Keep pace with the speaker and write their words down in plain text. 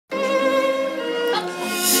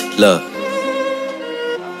Look.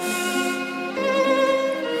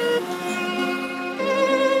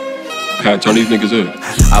 Pat, turn these niggas up.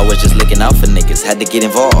 I was just looking out for niggas, had to get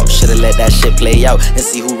involved. Should've let that shit play out and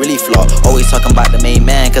see who really flawed. Always talking about the main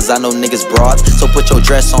man, cause I know niggas broads. So put your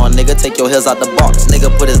dress on, nigga, take your heels out the box.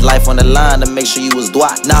 Nigga put his life on the line to make sure you was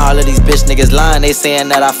dwat. Now all of these bitch niggas lying, they saying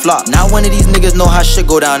that I flop. Now one of these niggas know how shit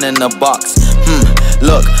go down in the box.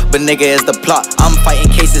 Look, but nigga is the plot. I'm fighting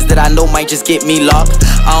cases that I know might just get me locked.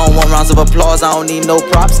 I don't want rounds of applause, I don't need no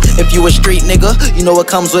props. If you a street nigga, you know it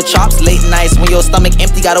comes with chops. Late nights when your stomach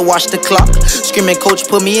empty, gotta watch the clock. Screaming, coach,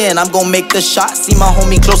 put me in, I'm gon' make the shot. See my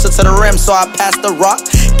homie closer to the rim, so I pass the rock.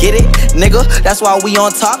 Get it, nigga? That's why we on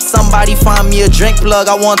top. Somebody find me a drink plug,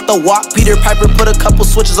 I want the wok. Peter Piper put a couple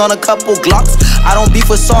switches on a couple Glocks. I don't beef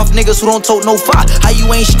with soft niggas who don't tote no fire. How you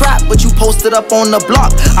ain't strapped, but you posted up on the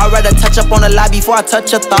block? I'd rather touch up on the lie before I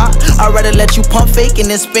touch a thought. I'd rather let you pump fake and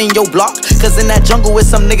then spin your block. Cause in that jungle with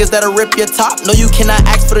some niggas that'll rip your top. No, you cannot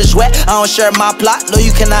ask for the sweat, I don't share my plot. No,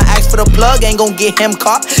 you cannot ask for the plug, ain't gon' get him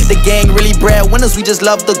caught. The gang really breadwinners, we just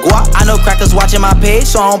love the guap. I know crackers watching my page,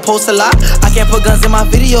 so I don't post a lot. I can't put guns in my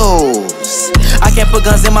videos. I can't put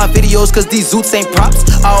guns in my videos cause these zoots ain't props.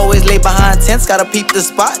 I always lay behind tents, gotta peep the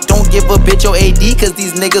spot. Don't give a bitch your AD cause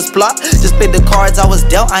these niggas plot. Just play the cards I was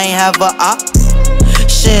dealt, I ain't have a op.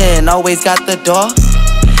 Shit, always got the door.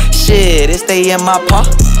 Shit, it stay in my paw.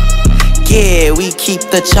 Yeah, we keep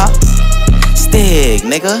the chop stick,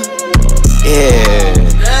 nigga. Yeah.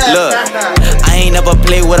 Look, I ain't never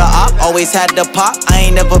play with a op, always had the pop. I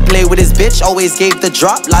ain't never play with his bitch, always gave the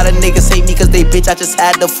drop. Lot of niggas hate me cause they bitch, I just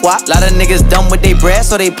had the flop. Lot of niggas dumb with they bread,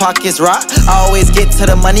 so they pockets rock. I always get to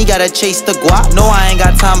the money, gotta chase the guap. No, I ain't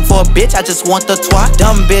got time for a bitch, I just want the twat.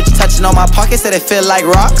 Dumb bitch touching on my pockets, said it feel like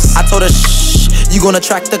rocks. I told her, shh, you gonna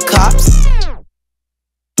attract the cops.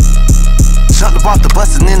 Jumped up off the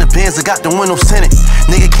bus and in the Benz, I got the windows tinted.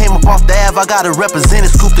 Nigga came up off the Ave, I gotta represent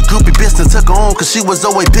it. Scooped the groupie bitch and took her on, cause she was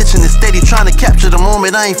always bitching and steady trying to capture the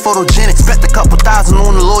moment. I ain't photogenic. Spent a couple thousand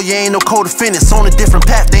on the lawyer, ain't no co-defendants. On a different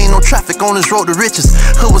path, there ain't no traffic on this road to riches.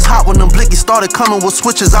 Hood was hot when them blickies started coming with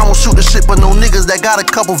switches. I won't shoot the shit, but no niggas that got a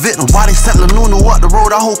couple victims. Why they sent Lanunu up the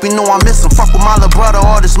road? I hope he know I miss him. Fuck with my little brother,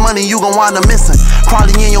 all this money you gon' wind up missing.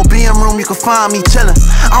 Probably in your BM room, you can find me chillin'.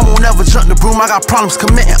 I won't never jump the broom, I got problems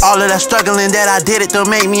committing. All of that struggling that I did it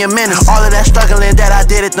done made me a menace. All of that struggling that I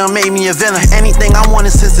did it done made me a villain. Anything I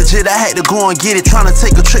wanted since legit, I had to go and get it. Trying to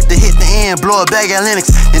take a trip to hit the end, blow a bag at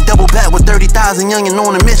Linux, and double back with 30,000 youngin'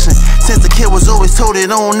 on a mission. Since the kid was always told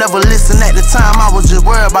it, don't never listen. At the time I was just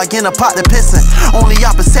worried about getting a pot to pissin'. Only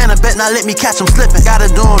y'all Santa bet not let me catch him slipping. Gotta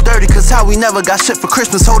do him dirty cause how we never got shit for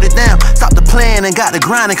Christmas. Hold it down, stop the playing and got the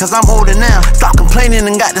grinding cause I'm older now. Stop complaining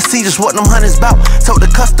and got to see just what them hunters bout. Told the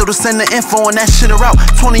custo to send the info and that shit around.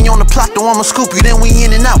 20 on the plot, though I'ma scoop you, then we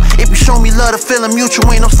in and out. If you show me love, the feeling mutual,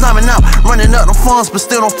 ain't no slumming out. Running up them funds, but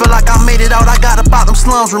still don't feel like I made it out. I got about them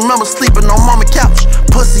slums, remember sleeping on mama couch.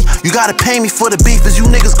 Pussy, you gotta pay me for the beef, as you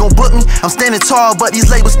niggas gon' book me. I'm standing tall, but these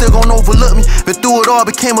labels still gon' overlook me. Been through it all,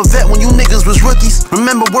 became a vet when you niggas was rookies.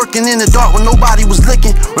 Remember working in the dark when nobody was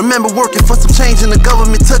looking. Remember working for some change and the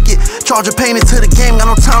government took it. Charging payment to the game,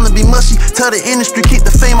 got no time to be mushy. Tell the industry, keep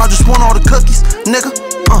the fame, I just want all the cookies, nigga.